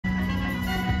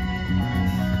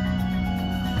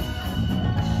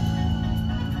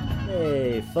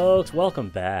Hey folks, welcome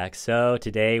back. So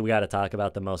today we got to talk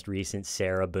about the most recent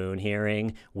Sarah Boone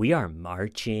hearing. We are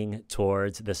marching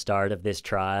towards the start of this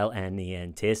trial and the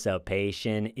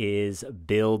anticipation is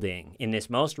building. In this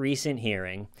most recent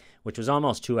hearing, which was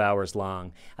almost 2 hours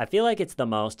long, I feel like it's the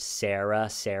most Sarah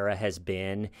has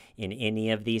been in any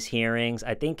of these hearings.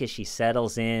 I think as she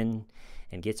settles in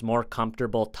and gets more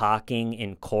comfortable talking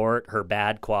in court, her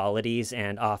bad qualities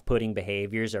and off-putting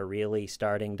behaviors are really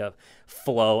starting to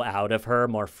flow out of her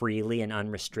more freely and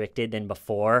unrestricted than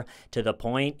before, to the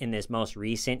point in this most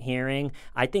recent hearing,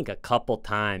 I think a couple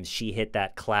times she hit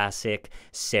that classic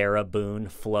Sarah Boone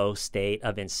flow state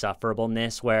of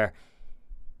insufferableness where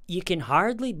you can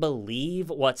hardly believe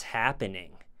what's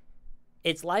happening.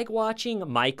 It's like watching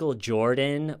Michael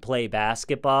Jordan play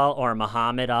basketball or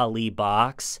Muhammad Ali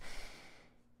box.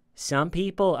 Some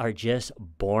people are just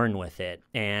born with it,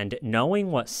 and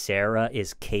knowing what Sarah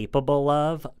is capable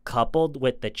of, coupled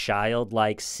with the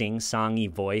childlike sing-songy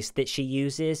voice that she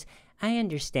uses, I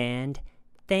understand.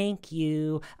 Thank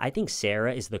you. I think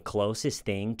Sarah is the closest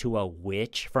thing to a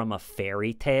witch from a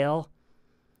fairy tale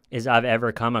as I've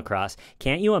ever come across.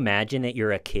 Can't you imagine that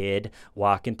you're a kid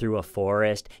walking through a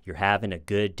forest, you're having a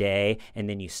good day, and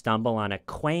then you stumble on a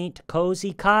quaint,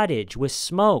 cozy cottage with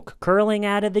smoke curling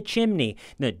out of the chimney.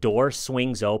 The door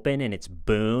swings open and it's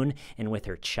Boone, and with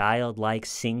her childlike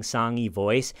sing-songy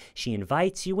voice, she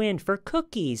invites you in for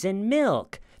cookies and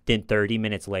milk. Then 30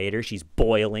 minutes later, she's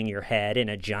boiling your head in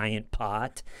a giant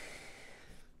pot.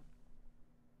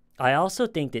 I also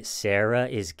think that Sarah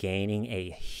is gaining a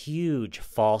huge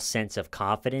false sense of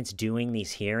confidence doing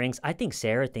these hearings. I think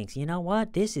Sarah thinks, you know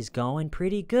what, this is going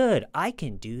pretty good. I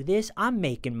can do this. I'm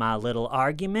making my little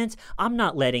arguments. I'm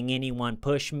not letting anyone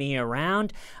push me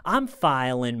around. I'm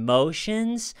filing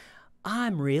motions.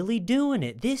 I'm really doing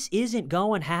it. This isn't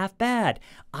going half bad.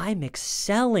 I'm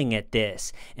excelling at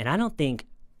this. And I don't think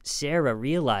Sarah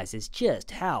realizes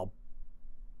just how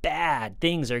bad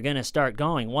things are going to start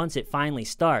going once it finally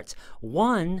starts.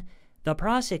 One, the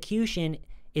prosecution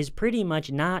is pretty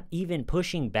much not even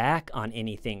pushing back on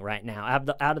anything right now.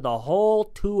 Out of the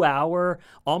whole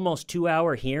almost 2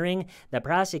 hour hearing, the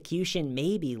prosecution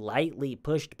maybe lightly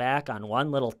pushed back on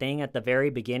one little thing at the very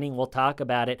beginning. We'll talk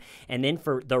about it. And then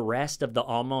for the rest of the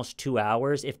almost 2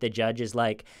 hours, if the judge is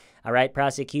like, all right,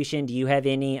 prosecution, do you have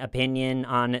any opinion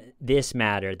on this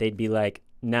matter? They'd be like,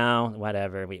 no,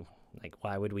 whatever.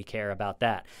 Why would we care about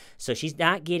that? So she's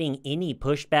not getting any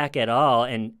pushback at all,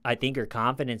 and I think her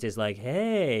confidence is like,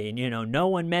 hey, no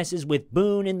one messes with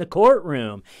Boone in the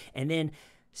courtroom. And then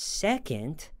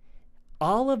second,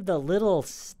 all of the little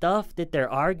stuff that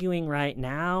they're arguing right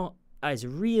now is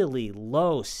really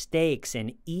low stakes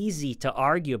and easy to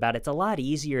argue about. It's a lot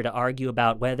easier to argue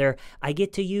about whether I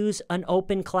get to use an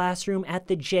open classroom at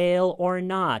the jail or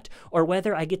not, or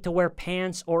whether I get to wear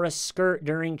pants or a skirt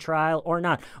during trial or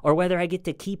not, or whether I get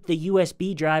to keep the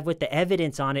USB drive with the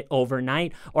evidence on it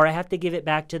overnight, or I have to give it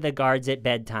back to the guards at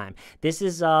bedtime. This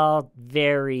is all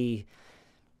very,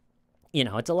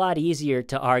 it's a lot easier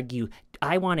to argue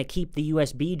I want to keep the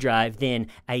USB drive than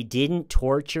I didn't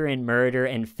torture and murder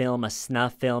and film a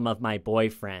snuff film of my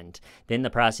boyfriend. Then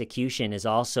the prosecution is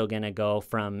also going to go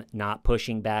from not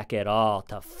pushing back at all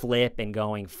to flip and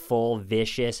going full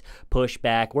vicious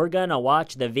pushback. We're going to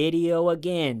watch the video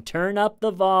again. Turn up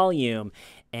the volume.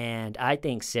 And I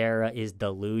think Sarah is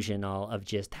delusional of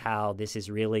just how this is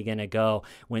really going to go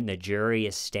when the jury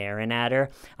is staring at her.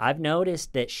 I've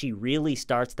noticed that she really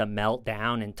starts to melt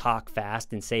down and talk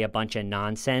fast and say a bunch of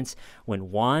nonsense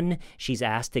when she's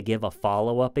asked to give a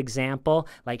follow-up example.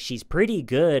 Like, she's pretty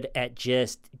good at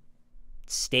just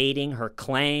stating her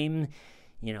claim,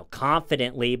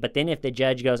 confidently. But then if the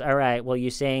judge goes, all right, well,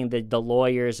 you're saying that the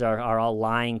lawyers are all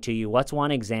lying to you. What's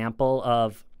one example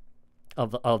of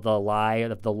the lie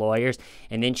of the lawyers?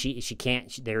 And then she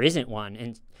can't, there isn't one.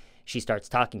 And she starts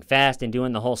talking fast and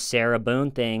doing the whole Sarah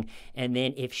Boone thing. And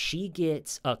then if she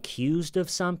gets accused of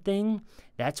something,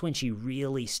 that's when she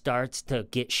really starts to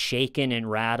get shaken and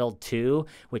rattled too,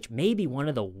 which may be one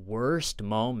of the worst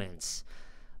moments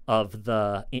of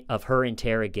her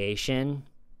interrogation.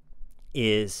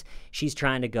 Is she's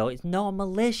trying to go, it's no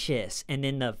malicious. And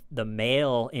then the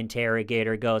male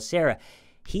interrogator goes, Sarah,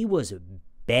 he was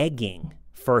begging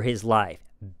for his life,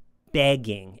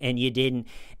 begging, and you didn't.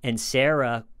 And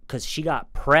Sarah, because she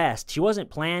got pressed, she wasn't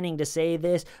planning to say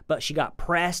this, but she got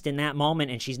pressed in that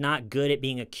moment, and she's not good at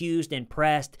being accused and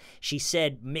pressed. She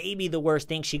said maybe the worst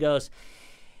thing. She goes,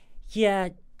 yeah,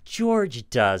 George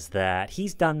does that.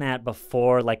 He's done that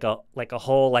before, like a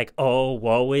whole oh,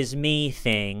 woe is me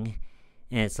thing.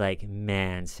 And it's like,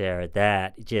 man, Sarah,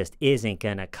 that just isn't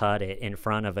going to cut it in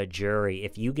front of a jury.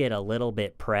 If you get a little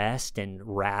bit pressed and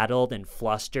rattled and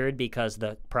flustered because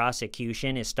the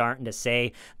prosecution is starting to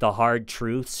say the hard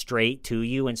truth straight to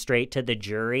you and straight to the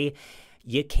jury,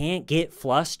 you can't get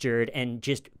flustered and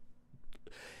just,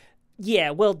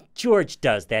 yeah, well, George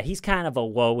does that. He's kind of a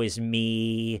woe is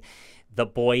me, the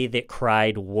boy that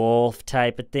cried wolf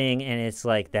type of thing. And it's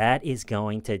like, that is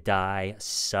going to die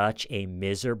such a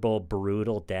miserable,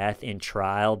 brutal death in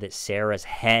trial that Sarah's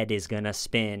head is going to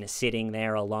spin sitting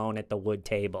there alone at the wood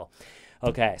table.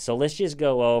 Okay, so let's just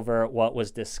go over what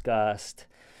was discussed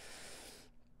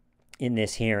in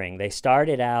this hearing. They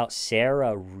started out,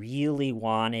 Sarah really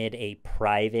wanted a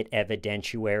private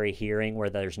evidentiary hearing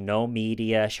where there's no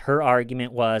media. Her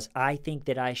argument was, I think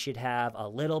that I should have a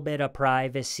little bit of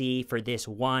privacy for this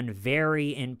one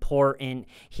very important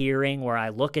hearing where I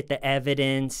look at the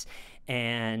evidence,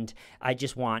 and I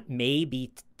just want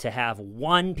maybe to have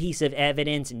one piece of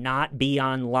evidence not be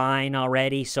online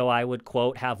already, so I would,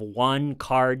 quote, have one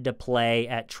card to play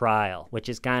at trial, which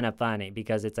is kind of funny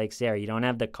because it's like, Sarah, you don't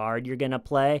have the card you're going to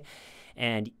play.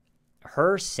 And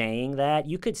her saying that,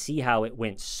 you could see how it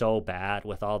went so bad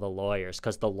with all the lawyers,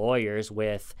 because the lawyers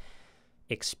with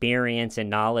experience and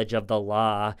knowledge of the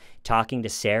law talking to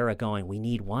Sarah going, we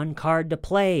need one card to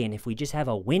play, and if we just have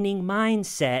a winning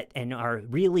mindset and are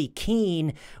really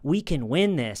keen, we can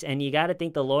win this. And you got to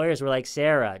think the lawyers were like,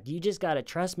 Sarah, you just got to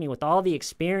trust me with all the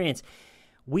experience.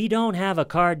 We don't have a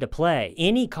card to play.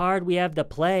 Any card we have to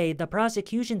play, the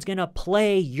prosecution's going to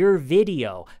play your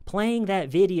video. Playing that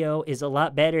video is a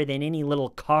lot better than any little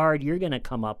card you're going to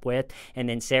come up with. And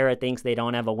then Sarah thinks they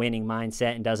don't have a winning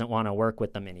mindset and doesn't want to work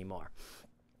with them anymore.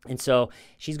 And so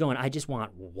she's going, I just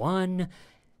want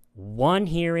one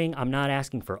hearing. I'm not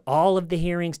asking for all of the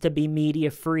hearings to be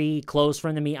media free, closed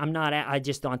from the media. I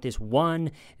just want this one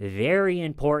very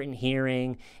important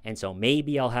hearing. And so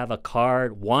maybe I'll have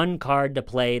one card to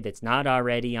play that's not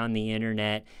already on the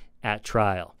internet at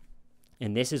trial.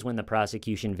 And this is when the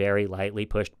prosecution very lightly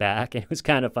pushed back. And it was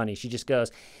kind of funny. She just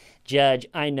goes, Judge,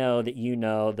 I know that you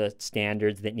know the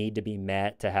standards that need to be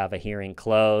met to have a hearing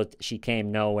closed. She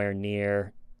came nowhere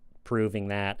near proving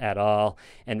that at all.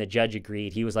 And the judge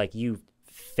agreed. He was like, you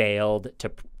failed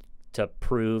to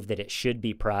prove that it should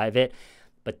be private.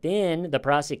 But then the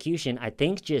prosecution, I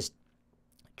think, just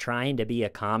trying to be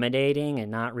accommodating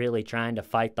and not really trying to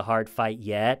fight the hard fight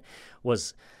yet,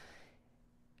 was,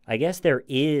 I guess there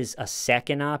is a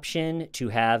second option to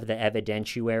have the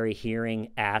evidentiary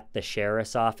hearing at the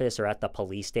sheriff's office or at the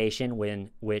police station,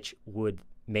 which would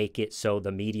make it so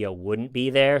the media wouldn't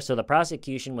be there. So the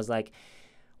prosecution was like,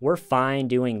 we're fine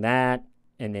doing that.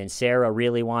 And then Sarah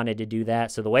really wanted to do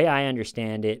that. So the way I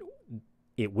understand it,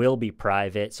 it will be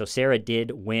private. So Sarah did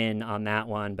win on that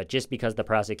one, but just because the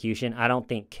prosecution, I don't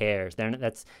think cares.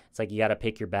 It's like, you got to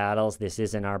pick your battles. This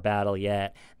isn't our battle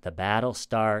yet. The battle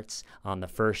starts on the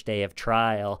first day of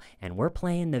trial, and we're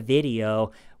playing the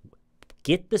video.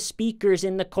 Get the speakers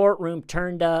in the courtroom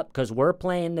turned up because we're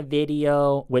playing the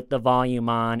video with the volume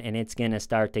on, and it's going to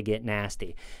start to get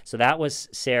nasty. So that was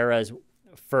Sarah's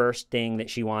first thing that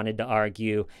she wanted to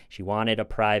argue. She wanted a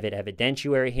private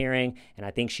evidentiary hearing, and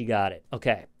I think she got it.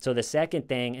 Okay, so the second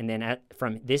thing, and then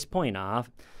from this point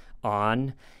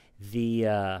on,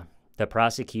 the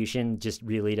prosecution just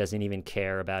really doesn't even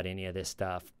care about any of this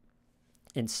stuff.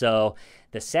 And so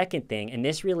the second thing, and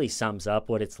this really sums up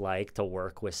what it's like to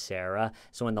work with Sarah.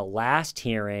 So in the last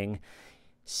hearing,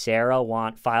 Sarah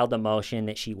filed a motion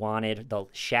that she wanted the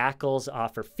shackles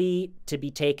off her feet to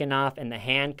be taken off and the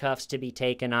handcuffs to be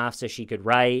taken off so she could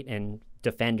write and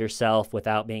defend herself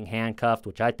without being handcuffed,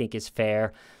 which I think is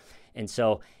fair. And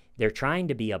so they're trying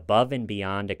to be above and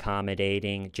beyond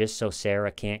accommodating just so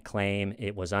Sarah can't claim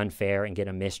it was unfair and get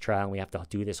a mistrial and we have to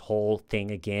do this whole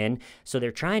thing again. So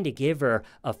they're trying to give her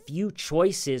a few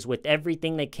choices with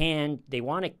everything they can. They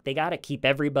got to keep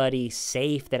everybody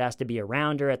safe that has to be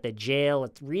around her at the jail.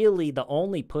 It's really the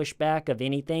only pushback of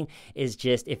anything is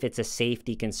just if it's a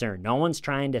safety concern. No one's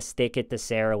trying to stick it to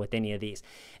Sarah with any of these.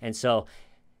 And so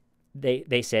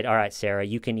they said, all right, Sarah,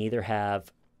 you can either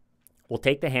we'll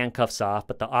take the handcuffs off,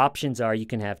 but the options are you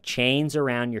can have chains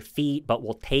around your feet, but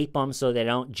we'll tape them so they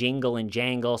don't jingle and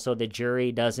jangle so the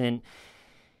jury doesn't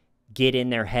get in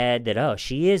their head that, oh,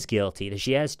 she is guilty, that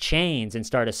she has chains, and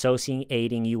start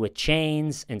associating you with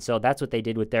chains. And so that's what they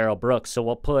did with Daryl Brooks. So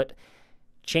we'll put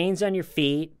chains on your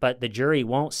feet, but the jury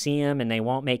won't see them and they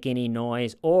won't make any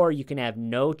noise. Or you can have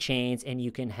no chains and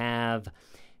you can have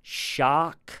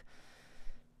shock.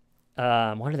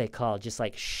 What are they called? Just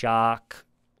like shock.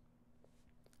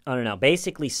 I don't know,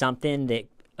 basically something that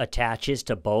attaches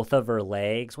to both of her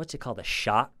legs. What's it called? A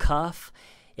shock cuff.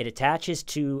 It attaches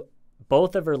to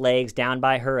both of her legs down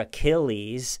by her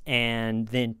Achilles, and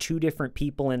then two different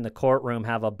people in the courtroom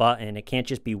have a button. It can't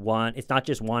just be one. It's not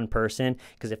just one person,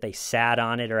 because if they sat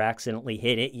on it or accidentally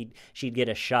hit it, she'd get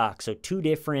a shock. So two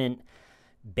different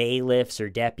bailiffs or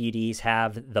deputies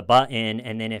have the button,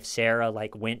 and then if Sarah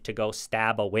like went to go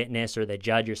stab a witness or the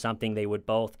judge or something, they would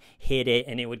both hit it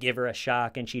and it would give her a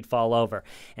shock and she'd fall over.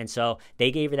 And so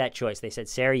they gave her that choice. They said,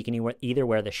 Sarah, you can either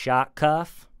wear the shock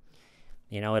cuff,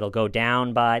 you know, it'll go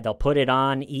down by, they'll put it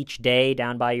on each day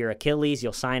down by your Achilles.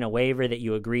 You'll sign a waiver that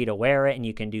you agree to wear it, and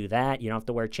you can do that. You don't have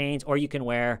to wear chains. Or you can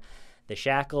wear the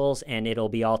shackles and it'll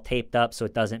be all taped up so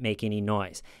it doesn't make any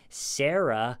noise.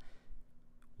 Sarah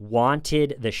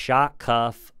wanted the shock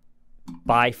cuff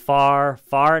by far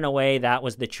and away. That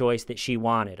was the choice that she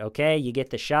wanted. Okay, you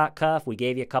get the shock cuff. We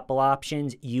gave you a couple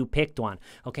options. You picked one.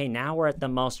 Okay, now we're at the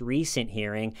most recent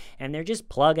hearing, and they're just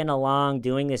plugging along,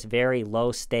 doing this very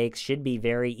low stakes, should be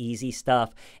very easy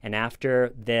stuff. And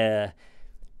after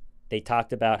they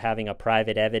talked about having a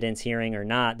private evidence hearing or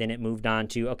not, then it moved on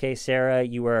to, okay, Sarah,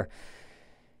 you were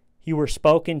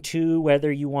spoken to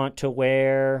whether you want to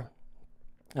wear...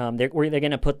 they're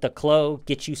going to put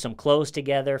get you some clothes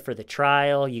together for the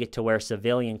trial. You get to wear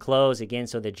civilian clothes, again,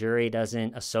 so the jury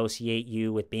doesn't associate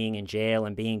you with being in jail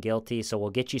and being guilty. So we'll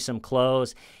get you some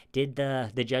clothes.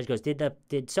 The judge goes,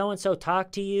 did so-and-so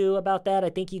talk to you about that? I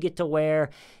think you get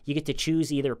to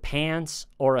choose either pants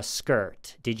or a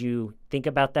skirt. Did you think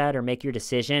about that or make your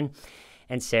decision?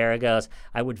 And Sarah goes,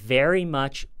 I would very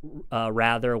much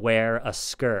rather wear a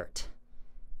skirt.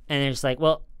 And it's like,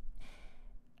 well,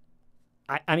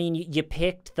 I mean, you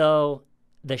picked, though,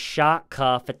 the shock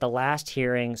cuff at the last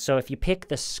hearing. So if you pick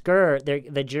the skirt,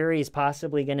 the jury is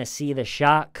possibly going to see the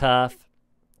shock cuff.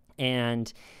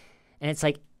 And it's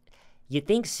like, you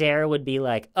think Sarah would be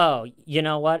like, oh, you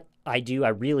know what? I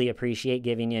really appreciate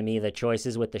giving me the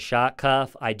choices with the shock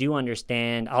cuff. I do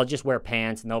understand. I'll just wear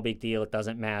pants. No big deal. It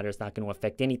doesn't matter. It's not going to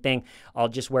affect anything. I'll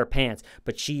just wear pants.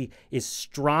 But she is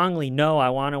strongly, no, I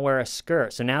want to wear a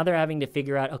skirt. So now they're having to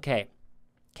figure out, okay,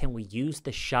 can we use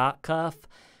the shock cuff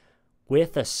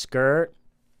with a skirt?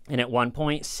 And at one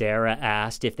point, Sarah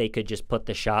asked if they could just put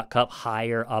the shock cuff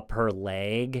higher up her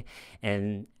leg,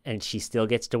 and she still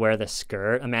gets to wear the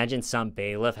skirt. Imagine some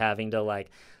bailiff having to like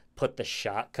put the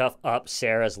shock cuff up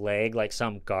Sarah's leg like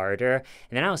some garter.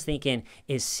 And then I was thinking,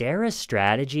 is Sarah's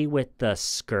strategy with the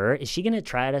skirt, is she going to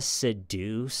try to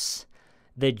seduce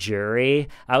the jury?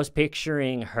 I was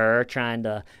picturing her trying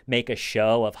to make a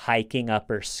show of hiking up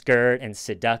her skirt and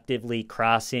seductively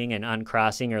crossing and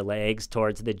uncrossing her legs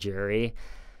towards the jury.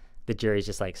 The jury's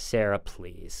just like, Sarah,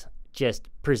 please, just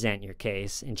present your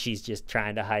case. And she's just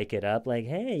trying to hike it up like,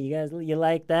 hey, you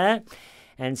like that?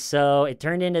 And so it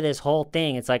turned into this whole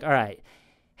thing. It's like, all right,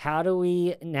 how do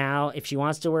we now, if she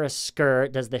wants to wear a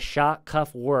skirt, does the shock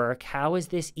cuff work? How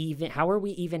are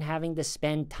we even having to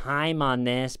spend time on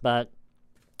this? But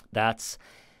that's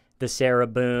the Sarah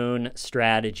Boone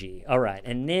strategy. All right.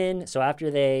 And then, so after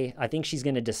I think she's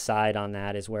going to decide on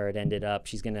that is where it ended up.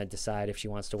 She's going to decide if she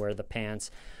wants to wear the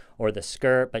pants or the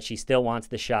skirt, but she still wants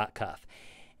the shock cuff.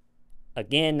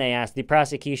 Again, they asked the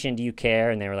prosecution, do you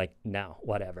care? And they were like, no,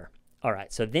 whatever. All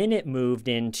right. So then it moved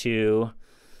into,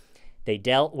 they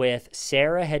dealt with,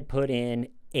 Sarah had put in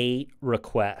 8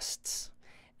 requests,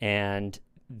 and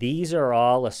these are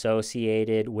all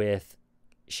associated with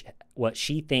what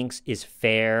she thinks is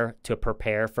fair to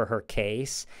prepare for her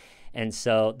case. And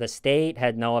so the state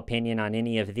had no opinion on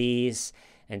any of these.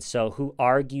 And so who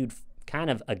argued kind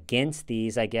of against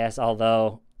these, I guess,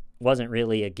 although wasn't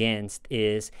really against,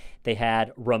 is they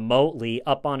had remotely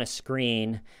up on a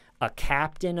screen a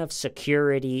captain of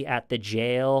security at the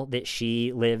jail that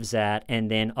she lives at, and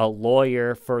then a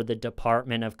lawyer for the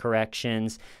Department of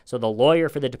Corrections. So the lawyer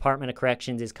for the Department of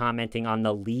Corrections is commenting on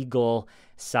the legal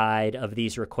side of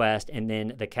these requests, and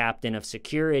then the captain of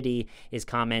security is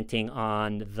commenting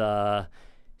on the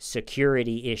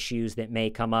security issues that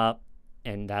may come up,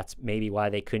 and that's maybe why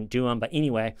they couldn't do them. But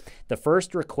anyway, the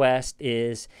first request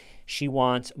is she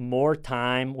wants more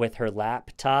time with her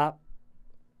laptop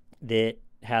that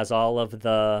has all of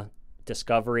the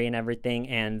discovery and everything,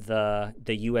 and the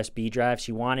USB drive.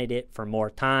 She wanted it for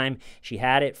more time. She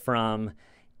had it from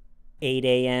 8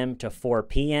 a.m. to 4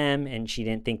 p.m., and she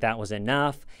didn't think that was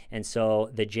enough. And so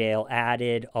the jail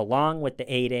added, along with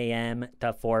the 8 a.m.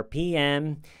 to 4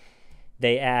 p.m.,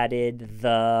 they added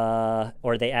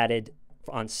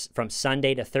from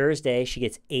Sunday to Thursday, she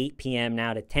gets 8 p.m.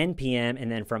 now to 10 p.m.,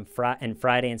 and then from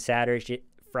Friday and Saturday,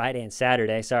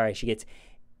 she gets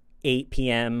 8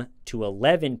 p.m. to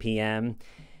 11 p.m.,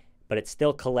 but it's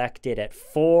still collected at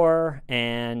 4,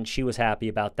 and she was happy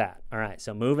about that. All right,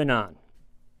 so moving on.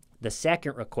 The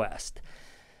second request.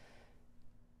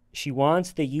 She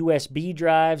wants the USB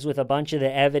drives with a bunch of the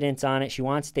evidence on it. She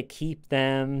wants to keep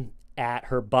them at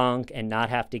her bunk and not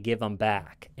have to give them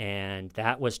back. And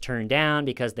that was turned down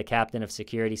because the captain of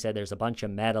security said there's a bunch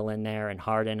of metal in there and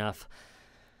hard enough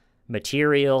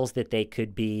materials that they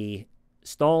could be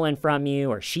stolen from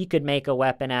you, or she could make a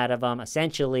weapon out of them.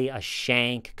 Essentially, a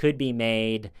shank could be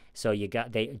made. So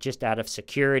they just out of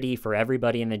security for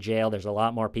everybody in the jail. There's a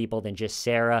lot more people than just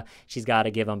Sarah. She's got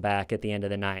to give them back at the end of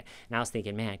the night. And I was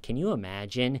thinking, man, can you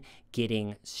imagine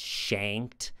getting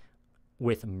shanked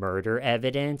with murder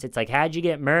evidence? It's like, how'd you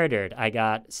get murdered? I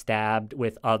got stabbed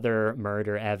with other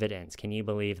murder evidence. Can you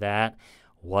believe that?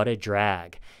 What a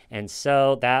drag. And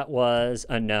so that was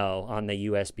a no on the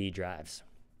USB drives.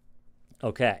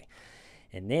 Okay.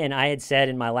 And then I had said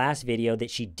in my last video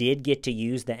that she did get to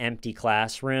use the empty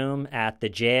classroom at the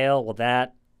jail. Well,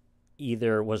 that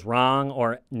either was wrong,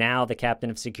 or now the captain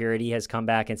of security has come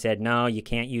back and said, no, you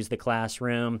can't use the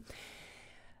classroom.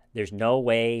 There's no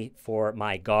way for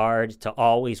my guard to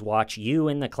always watch you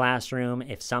in the classroom.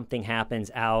 If something happens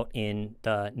out in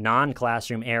the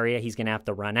non-classroom area, he's going to have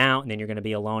to run out, and then you're going to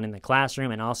be alone in the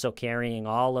classroom, and also carrying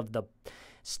all of the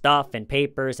stuff and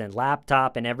papers and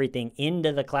laptop and everything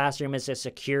into the classroom is a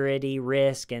security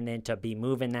risk, and then to be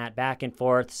moving that back and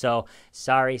forth. So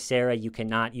sorry, Sarah, you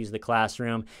cannot use the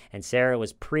classroom. And Sarah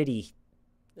was pretty,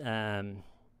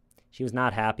 she was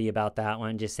not happy about that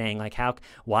one, just saying like,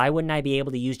 why wouldn't I be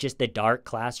able to use just the dark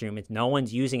classroom? If no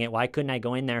one's using it, why couldn't I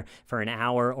go in there for an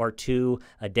hour or 2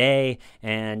 a day?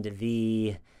 And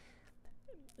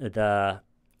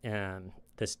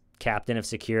this captain of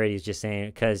security is just saying,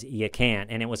 because you can't.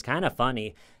 And it was kind of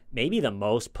funny. Maybe the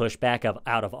most pushback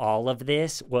out of all of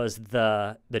this was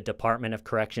the Department of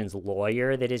Corrections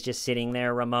lawyer that is just sitting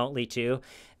there remotely too,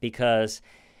 because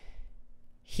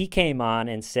he came on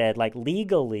and said, like,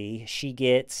 legally she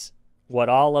gets what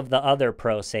all of the other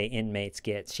pro se inmates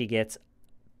get. She gets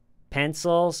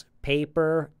pencils,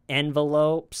 paper,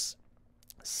 envelopes,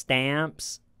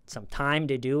 stamps, some time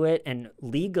to do it, and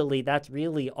legally that's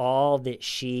really all that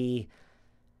she,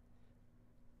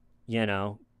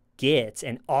 gets.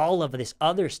 And all of this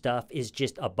other stuff is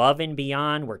just above and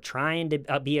beyond. We're trying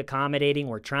to be accommodating.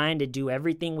 We're trying to do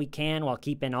everything we can while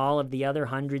keeping all of the other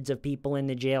hundreds of people in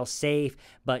the jail safe.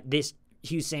 But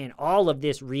he was saying all of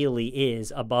this really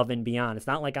is above and beyond. It's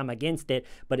not like I'm against it,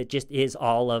 but it just is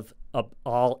all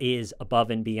is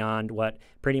above and beyond what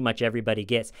pretty much everybody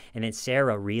gets. And then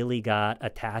Sarah really got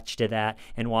attached to that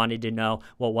and wanted to know,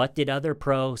 well, what did other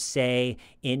pros say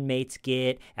inmates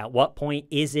get? At what point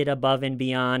is it above and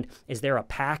beyond? Is there a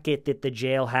packet that the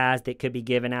jail has that could be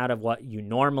given out of what you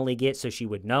normally get, so she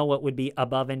would know what would be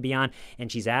above and beyond?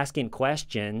 And she's asking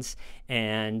questions,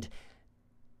 and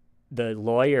the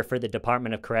lawyer for the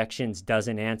Department of Corrections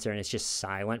doesn't answer, and it's just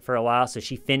silent for a while. So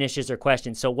she finishes her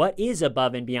question. So what is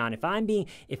above and beyond?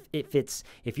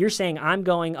 If you're saying I'm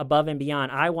going above and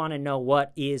beyond, I want to know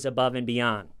what is above and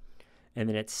beyond. And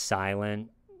then it's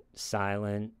silent,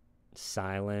 silent,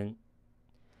 silent.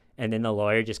 And then the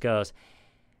lawyer just goes,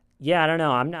 yeah, I don't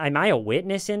know. Am I a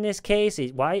witness in this case?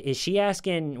 Why is she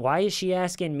asking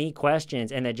me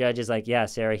questions? And the judge is like, yeah,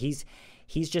 Sarah, he's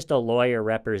just a lawyer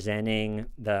representing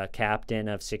the captain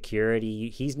of security.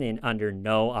 He's under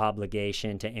no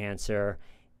obligation to answer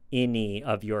any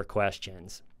of your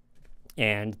questions.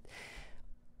 And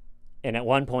at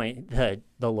one point,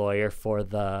 the lawyer for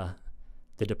the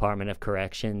Department of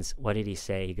Corrections, what did he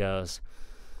say? He goes,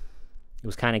 it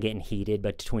was kind of getting heated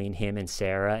between him and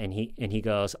Sarah, and he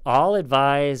goes, I'll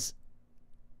advise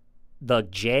the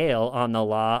jail on the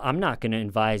law. I'm not going to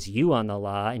advise you on the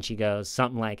law. And she goes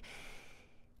something like,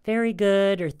 very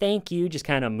good, or thank you, just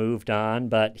kind of moved on,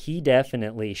 but he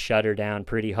definitely shut her down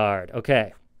pretty hard.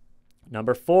 Okay,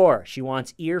 number 4, she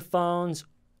wants earphones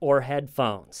or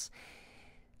headphones.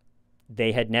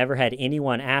 They had never had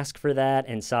anyone ask for that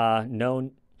and saw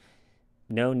no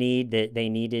need that they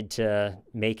needed to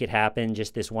make it happen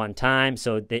just this one time.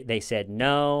 So they said,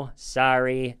 no,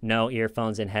 sorry, no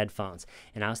earphones and headphones.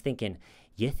 And I was thinking,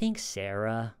 you think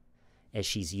Sarah, as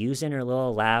she's using her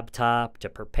little laptop to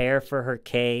prepare for her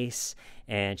case,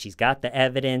 and she's got the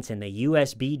evidence and the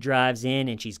USB drives in,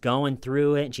 and she's going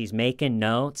through it and she's making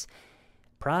notes,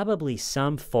 probably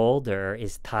some folder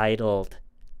is titled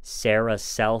Sarah's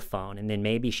cell phone, and then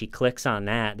maybe she clicks on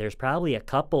that. There's probably a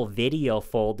couple video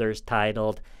folders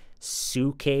titled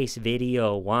Suitcase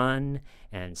Video 1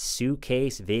 and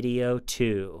Suitcase Video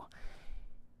 2.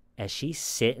 As she's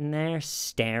sitting there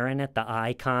staring at the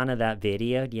icon of that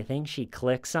video, do you think she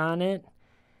clicks on it?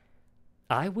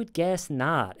 I would guess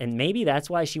not. And maybe that's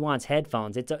why she wants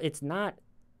headphones. It's not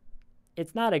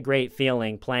a great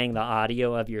feeling playing the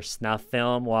audio of your snuff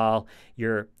film while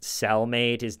your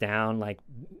cellmate is down, like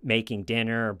making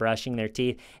dinner or brushing their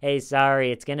teeth. Hey,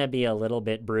 sorry, it's going to be a little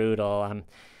bit brutal.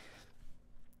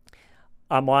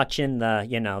 I'm watching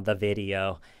the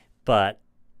video, but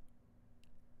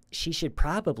she should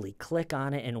probably click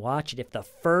on it and watch it. If the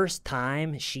first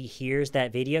time she hears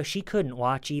that video, she couldn't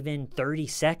watch even 30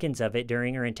 seconds of it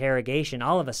during her interrogation.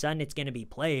 All of a sudden, it's going to be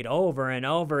played over and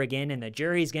over again, and the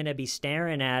jury's going to be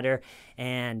staring at her.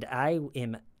 And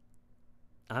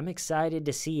I'm excited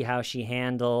to see how she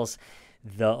handles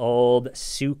the old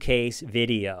suitcase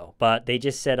video. But they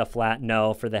just said a flat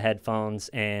no for the headphones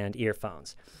and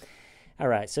earphones. All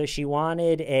right, so she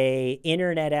wanted a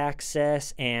internet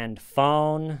access and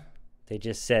phone. They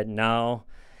just said no.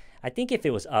 I think if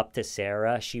it was up to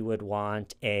Sarah, she would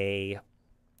want an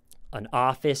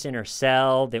office in her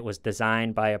cell that was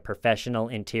designed by a professional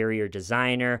interior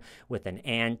designer with an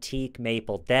antique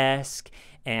maple desk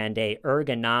and a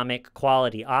ergonomic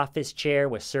quality office chair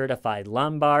with certified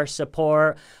lumbar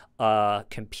support, a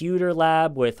computer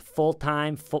lab with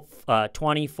full-time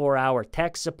 24-hour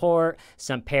tech support,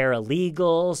 some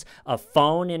paralegals, a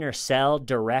phone in her cell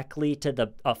directly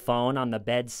to a phone on the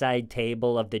bedside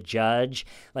table of the judge.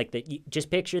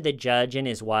 Just picture the judge and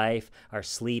his wife are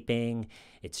sleeping.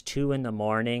 It's 2 a.m.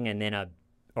 and then a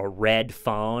red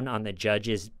phone on the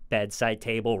judge's bedside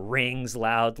table rings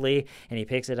loudly, and he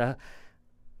picks it up.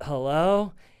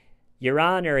 Hello? Your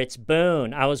Honor, it's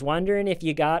Boone. I was wondering if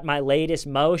you got my latest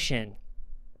motion.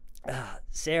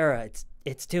 Sarah,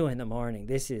 it's 2 a.m.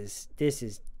 This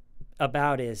is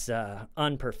about as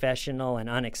unprofessional and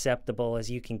unacceptable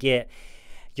as you can get.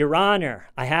 Your Honor,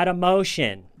 I had a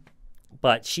motion,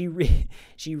 but she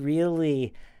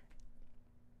really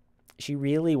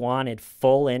wanted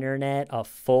full internet, a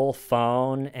full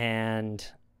phone, and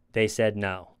they said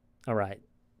no. All right.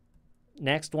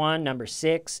 Next one, number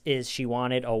 6, is she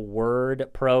wanted a Word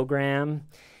program.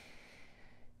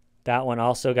 That one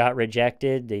also got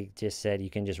rejected. They just said you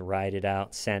can just write it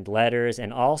out, send letters.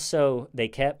 And also, they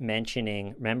kept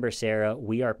mentioning, remember, Sarah,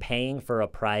 we are paying for a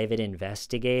private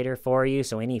investigator for you.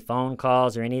 So any phone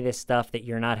calls or any of this stuff that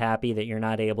you're not happy that you're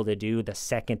not able to do the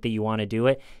second that you want to do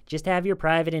it, just have your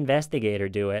private investigator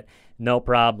do it. No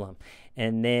problem.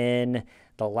 And then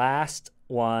the last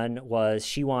one was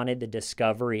she wanted the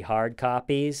discovery hard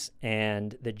copies,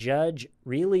 and the judge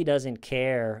really doesn't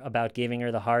care about giving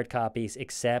her the hard copies,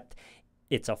 except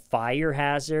it's a fire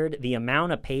hazard. The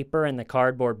amount of paper in the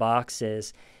cardboard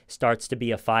boxes starts to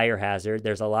be a fire hazard.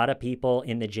 There's a lot of people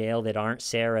in the jail that aren't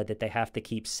Sarah that they have to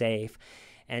keep safe.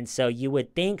 And so you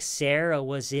would think Sarah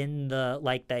was in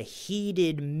the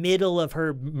heated middle of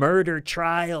her murder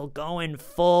trial going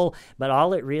full, but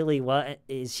all it really was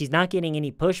is she's not getting any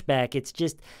pushback. It's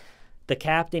just the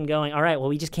captain going, all right, well,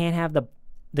 we just can't have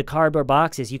the cardboard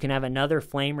boxes. You can have another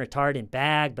flame retardant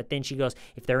bag. But then she goes,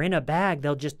 if they're in a bag,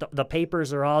 the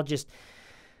papers are all just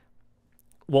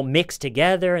will mix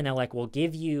together, and they're like, we'll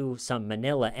give you some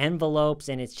manila envelopes.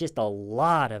 And it's just a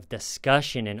lot of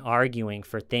discussion and arguing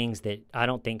for things that I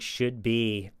don't think should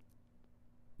be,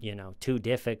 too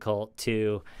difficult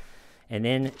to. And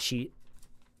then she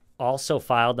also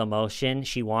filed a motion.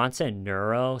 She wants a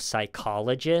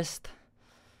neuropsychologist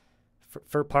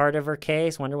for part of her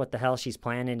case. Wonder what the hell she's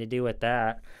planning to do with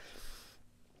that.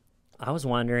 I was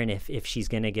wondering if she's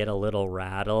going to get a little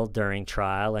rattled during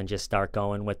trial and just start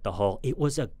going with the whole, it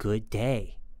was a good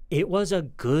day. It was a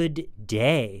good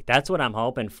day. That's what I'm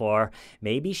hoping for.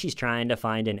 Maybe she's trying to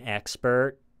find an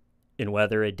expert in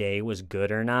whether a day was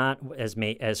good or not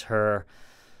as her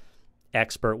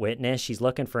expert witness. She's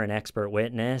looking for an expert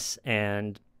witness,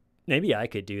 and maybe I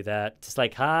could do that. It's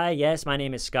like, hi, yes, my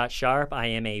name is Scott Sharp. I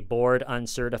am a board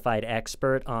uncertified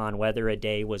expert on whether a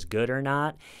day was good or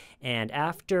not. And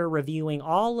after reviewing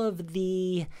all of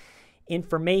the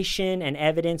information and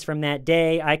evidence from that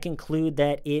day, I conclude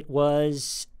that it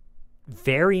was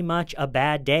very much a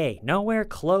bad day. Nowhere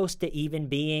close to even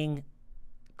being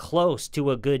close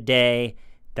to a good day.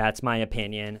 That's my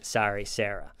opinion. Sorry,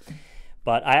 Sarah.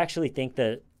 But I actually think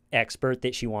the expert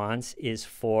that she wants is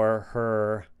for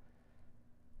her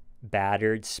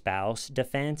battered spouse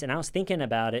defense. And I was thinking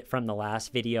about it from the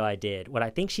last video I did. What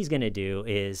I think she's going to do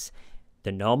is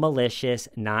the no malicious,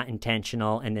 not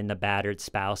intentional, and then the battered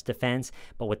spouse defense.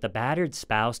 But with the battered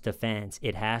spouse defense,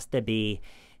 it has to be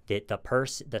that the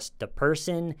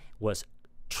person was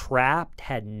trapped,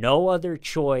 had no other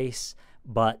choice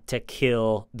but to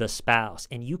kill the spouse.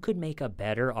 And you could make a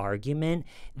better argument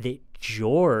that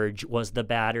George was the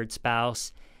battered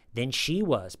spouse than she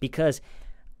was, because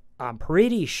I'm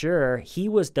pretty sure he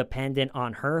was dependent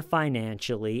on her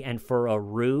financially and for a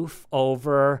roof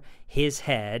over his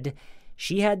head.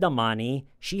 She had the money.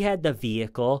 She had the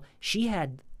vehicle. She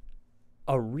had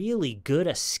a really good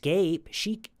escape.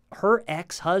 Her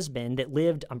ex-husband that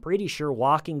lived, I'm pretty sure,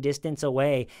 walking distance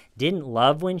away, didn't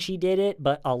love when she did it,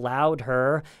 but allowed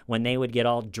her, when they would get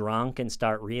all drunk and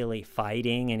start really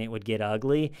fighting and it would get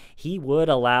ugly, he would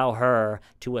allow her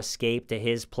to escape to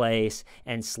his place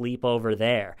and sleep over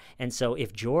there. And so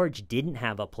if George didn't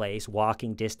have a place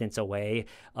walking distance away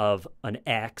of an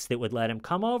ex that would let him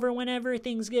come over whenever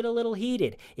things get a little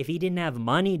heated, if he didn't have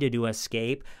money to do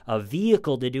escape, a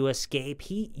vehicle to do escape,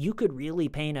 you could really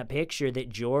paint a picture that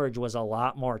George was a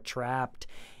lot more trapped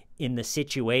in the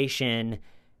situation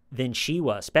than she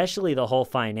was, especially the whole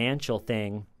financial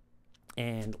thing.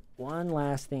 And one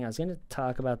last thing, I was going to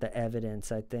talk about the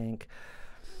evidence, I think.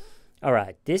 All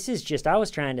right, this is just, I was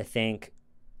trying to think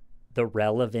the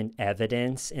relevant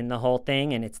evidence in the whole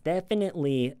thing, and it's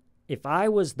definitely, if I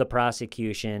was the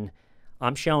prosecution,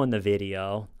 I'm showing the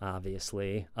video,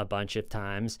 obviously, a bunch of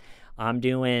times. I'm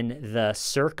doing the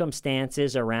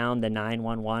circumstances around the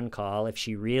 911 call. If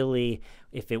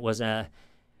it was a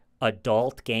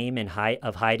adult game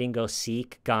of hide and go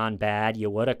seek gone bad, you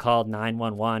would have called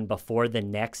 911 before the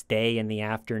next day in the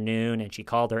afternoon, and she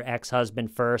called her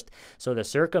ex-husband first. So the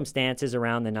circumstances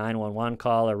around the 911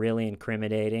 call are really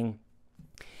incriminating.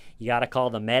 You got to call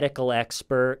the medical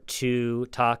expert to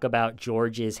talk about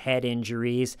George's head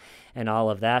injuries and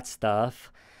all of that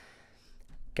stuff.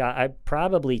 I'd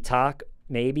probably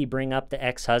maybe bring up the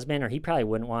ex-husband, or he probably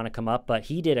wouldn't want to come up, but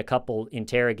he did a couple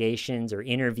interrogations or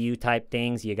interview type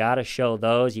things. You got to show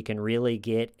those. You can really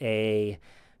get a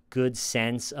good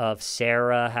sense of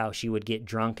Sarah, how she would get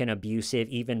drunk and abusive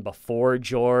even before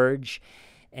George.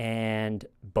 And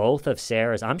both of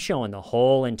Sarah's, I'm showing the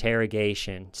whole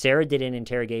interrogation. Sarah did an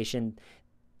interrogation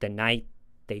the night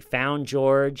they found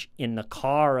George in the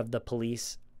car of the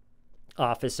police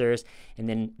officers, and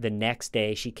then the next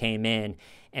day she came in,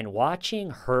 and watching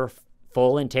her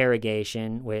full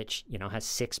interrogation, which, you know, has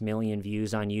 6 million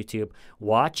views on YouTube,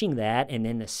 watching that and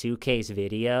then the suitcase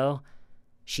video,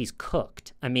 she's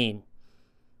cooked. I mean,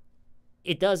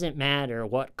 it doesn't matter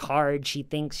what card she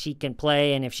thinks she can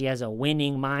play, and if she has a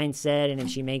winning mindset, and if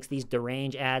she makes these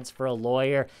deranged ads for a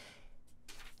lawyer,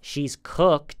 she's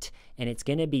cooked. And it's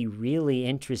going to be really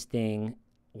interesting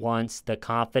once the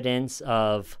confidence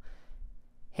of,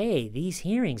 hey, these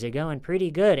hearings are going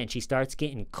pretty good, and she starts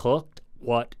getting cooked,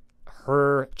 what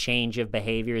her change of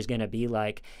behavior is going to be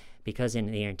like. Because in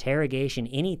the interrogation,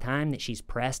 any time that she's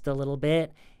pressed a little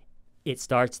bit, it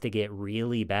starts to get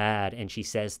really bad, and she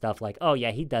says stuff like, oh yeah,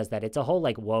 he does that. It's a whole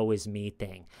like woe is me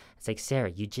thing. It's like,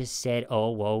 Sarah, you just said, oh,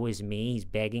 woe is me. He's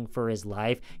begging for his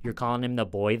life. You're calling him the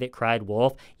boy that cried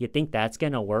wolf. You think that's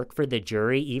going to work for the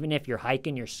jury, even if you're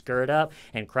hiking your skirt up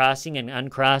and crossing and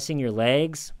uncrossing your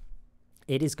legs?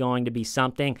 It is going to be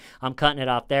something. I'm cutting it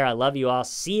off there. I love you all.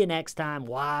 See you next time.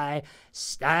 Why?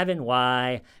 Stiving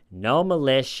why? No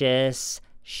malicious.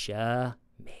 Shalom.